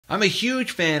I'm a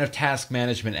huge fan of task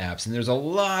management apps, and there's a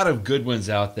lot of good ones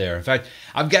out there. In fact,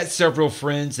 I've got several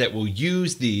friends that will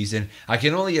use these, and I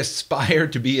can only aspire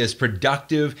to be as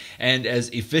productive and as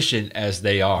efficient as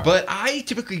they are. But I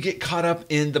typically get caught up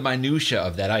in the minutia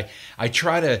of that. I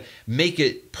try to make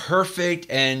it perfect,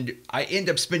 and I end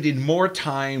up spending more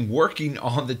time working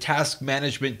on the task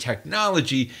management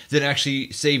technology than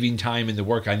actually saving time in the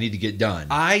work I need to get done.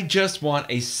 I just want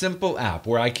a simple app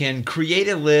where I can create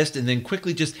a list and then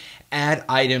quickly just add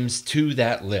items to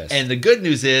that list. And the good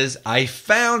news is I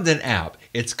found an app.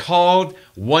 It's called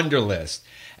Wunderlist.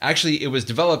 Actually, it was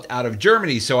developed out of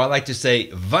Germany, so I like to say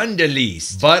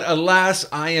Wunderlist. But alas,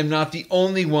 I am not the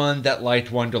only one that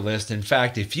liked Wunderlist. In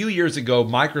fact, a few years ago,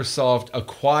 Microsoft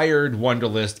acquired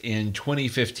Wunderlist in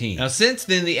 2015. Now, since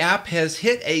then, the app has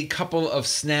hit a couple of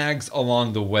snags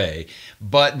along the way,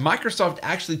 but Microsoft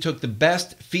actually took the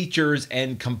best features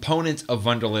and components of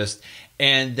Wunderlist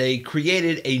and they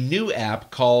created a new app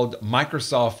called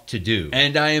Microsoft To Do.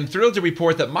 And I am thrilled to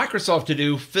report that Microsoft To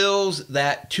Do fills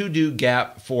that to-do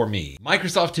gap for me.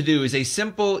 Microsoft To Do is a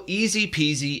simple,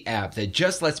 easy-peasy app that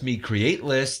just lets me create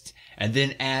lists and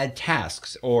then add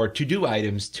tasks or to-do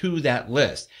items to that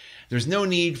list. There's no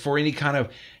need for any kind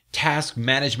of task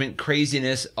management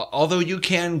craziness, although you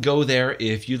can go there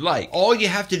if you'd like. All you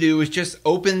have to do is just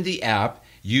open the app,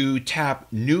 you tap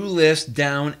New List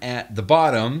down at the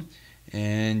bottom,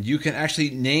 and you can actually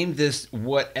name this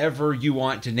whatever you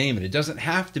want to name it. It doesn't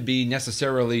have to be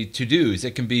necessarily to-dos.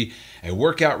 It can be a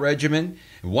workout regimen.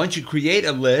 Once you create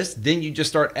a list, then you just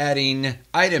start adding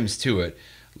items to it,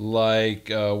 like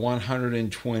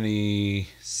 120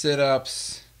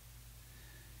 sit-ups.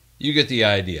 You get the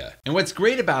idea. And what's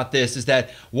great about this is that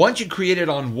once you create it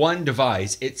on one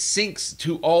device, it syncs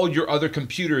to all your other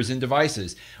computers and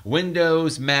devices.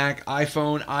 Windows, Mac,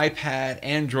 iPhone, iPad,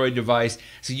 Android device.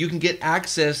 So you can get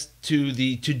access to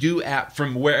the To-Do app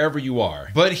from wherever you are.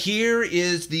 But here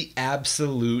is the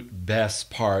absolute best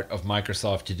part of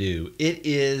Microsoft To Do. It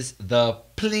is the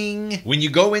pling. When you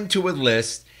go into a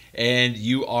list and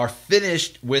you are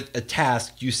finished with a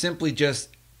task, you simply just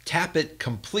tap it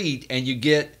complete and you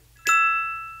get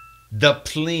the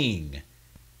pling.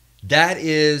 That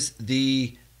is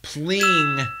the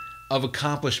pling of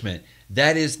accomplishment.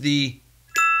 That is the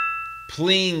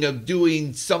pling of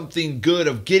doing something good,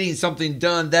 of getting something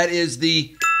done. That is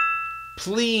the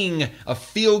pling of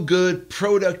feel-good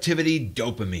productivity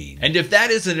dopamine. And if that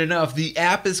isn't enough, the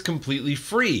app is completely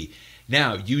free.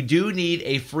 Now, you do need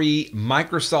a free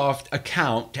Microsoft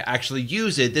account to actually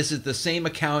use it. This is the same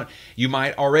account you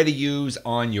might already use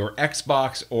on your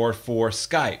Xbox or for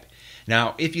Skype.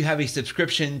 Now, if you have a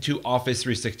subscription to Office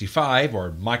 365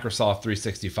 or Microsoft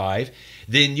 365,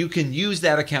 then you can use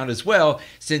that account as well,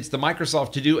 since the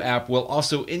Microsoft To Do app will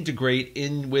also integrate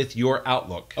in with your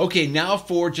Outlook. Okay, now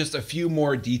for just a few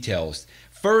more details.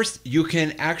 First, you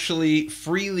can actually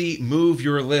freely move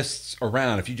your lists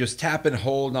around. If you just tap and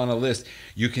hold on a list,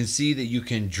 you can see that you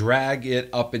can drag it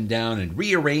up and down and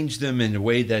rearrange them in a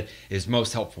way that is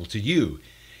most helpful to you.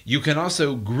 You can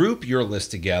also group your list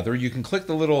together. You can click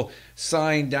the little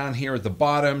sign down here at the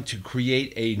bottom to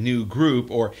create a new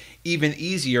group, or even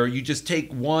easier, you just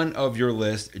take one of your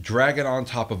lists, drag it on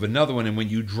top of another one, and when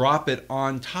you drop it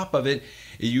on top of it,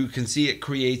 you can see it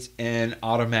creates an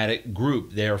automatic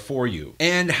group there for you.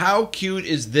 And how cute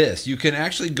is this? You can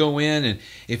actually go in, and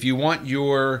if you want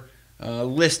your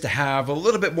list to have a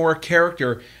little bit more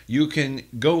character, you can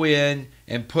go in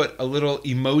and put a little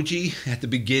emoji at the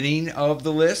beginning of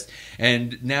the list.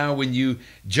 And now when you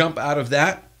jump out of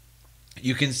that,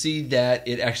 you can see that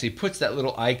it actually puts that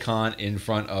little icon in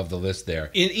front of the list there.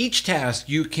 In each task,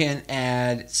 you can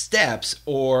add steps,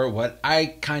 or what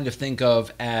I kind of think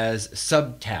of as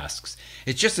subtasks.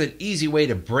 It's just an easy way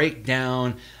to break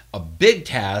down a big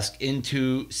task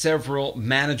into several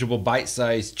manageable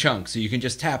bite-sized chunks. So you can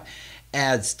just tap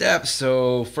add steps.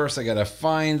 So first I gotta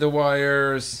find the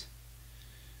wires,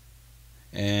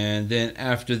 and then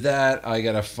after that I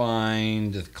gotta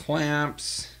find the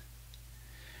clamps.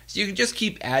 So you can just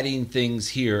keep adding things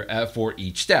here for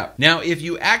each step. Now, if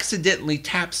you accidentally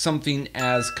tap something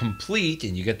as complete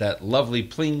and you get that lovely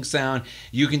pling sound,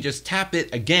 you can just tap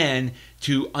it again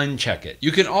to uncheck it.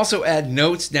 You can also add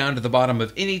notes down to the bottom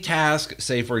of any task.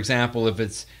 Say, for example, if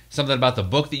it's something about the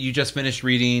book that you just finished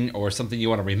reading or something you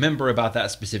want to remember about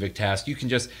that specific task, you can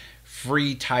just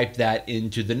free type that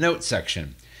into the notes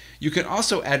section. You can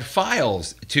also add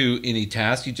files to any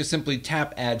task. You just simply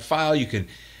tap add file. You can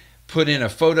put in a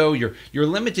photo. You're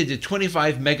limited to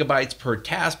 25 megabytes per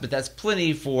task, but that's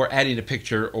plenty for adding a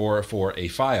picture or for a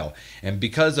file. And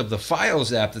because of the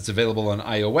Files app that's available on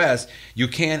iOS, you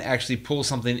can actually pull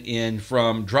something in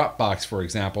from Dropbox, for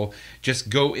example. Just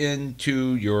go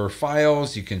into your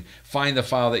files, you can find the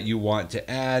file that you want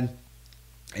to add,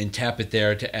 and tap it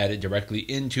there to add it directly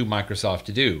into Microsoft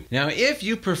To Do. Now, if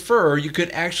you prefer, you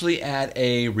could actually add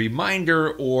a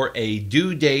reminder or a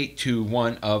due date to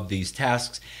one of these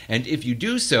tasks. And if you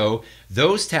do so,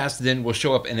 those tasks then will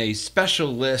show up in a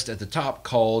special list at the top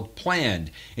called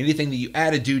Planned. Anything that you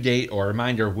add a due date or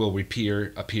reminder will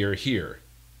appear here.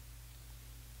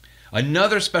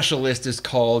 Another special list is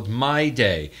called My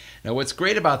Day. Now, what's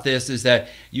great about this is that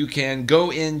you can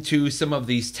go into some of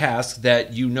these tasks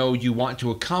that you know you want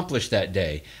to accomplish that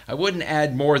day. I wouldn't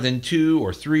add more than 2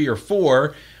 or 3 or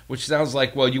 4, which sounds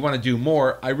like, well, you want to do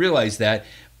more. I realize that,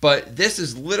 but this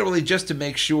is literally just to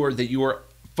make sure that you are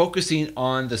focusing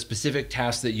on the specific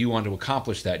task that you want to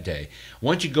accomplish that day.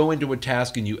 Once you go into a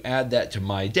task and you add that to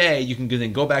My Day, you can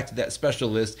then go back to that special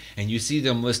list and you see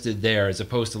them listed there, as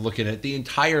opposed to looking at the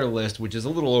entire list, which is a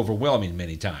little overwhelming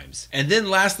many times. And then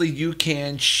lastly, you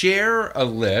can share a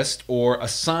list or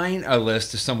assign a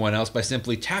list to someone else by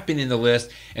simply tapping in the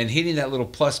list and hitting that little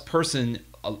plus person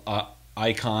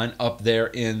icon up there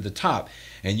in the top.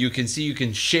 And you can see you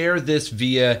can share this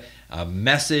via a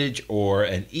message or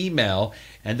an email,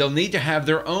 and they'll need to have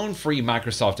their own free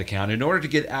Microsoft account in order to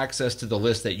get access to the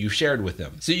list that you shared with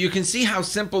them. So you can see how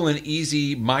simple and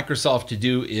easy Microsoft To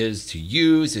Do is to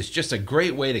use. It's just a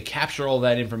great way to capture all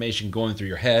that information going through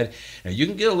your head. Now, you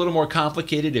can get a little more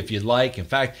complicated if you'd like. In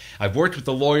fact, I've worked with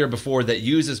a lawyer before that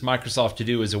uses Microsoft To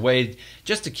Do as a way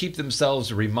just to keep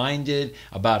themselves reminded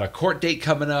about a court date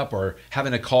coming up or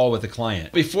having a call with a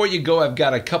client. Before you go, I've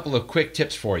got a couple of quick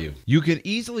tips for you. You can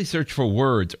easily search for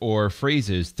words or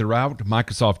phrases throughout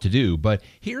Microsoft To Do, but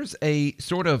here's a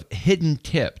sort of hidden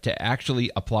tip to actually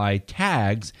apply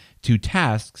tags to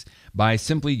tasks by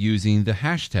simply using the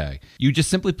hashtag. You just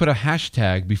simply put a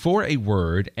hashtag before a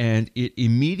word and it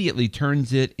immediately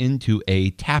turns it into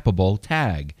a tappable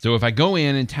tag. So if I go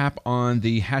in and tap on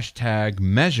the hashtag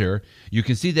measure, you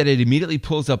can see that it immediately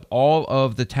pulls up all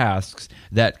of the tasks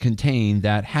that contain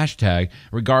that hashtag,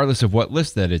 regardless of what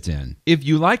list that it's in. If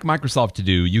you like Microsoft To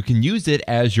Do, you can use it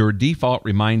as your default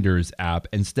reminders app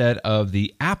instead of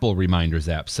the Apple Reminders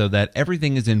app, so that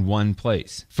everything is in one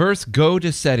place. First, go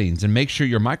to Settings and make sure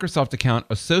your Microsoft account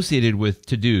associated with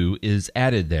To Do is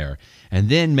added there, and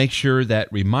then make sure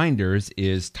that Reminders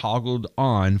is toggled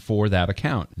on for that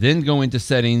account. Then go into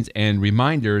Settings and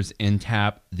Reminders and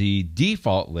tap the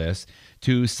default list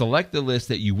to select the list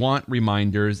that you want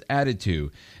reminders added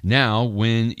to. Now,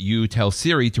 when you tell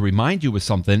Siri to remind you of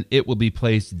something, it will be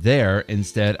placed there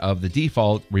instead of the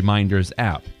default Reminders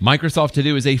app. Microsoft To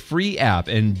Do is a free app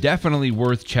and definitely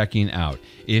worth checking out.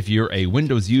 If you're a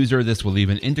Windows user, this will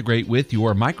even integrate with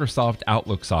your Microsoft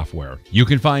Outlook software. You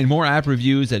can find more app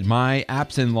reviews at my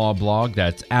Apps in Law blog,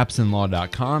 that's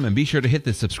appsinlaw.com, and be sure to hit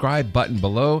the subscribe button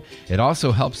below. It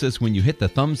also helps us when you hit the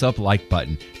thumbs up like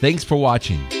button. Thanks for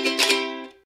watching.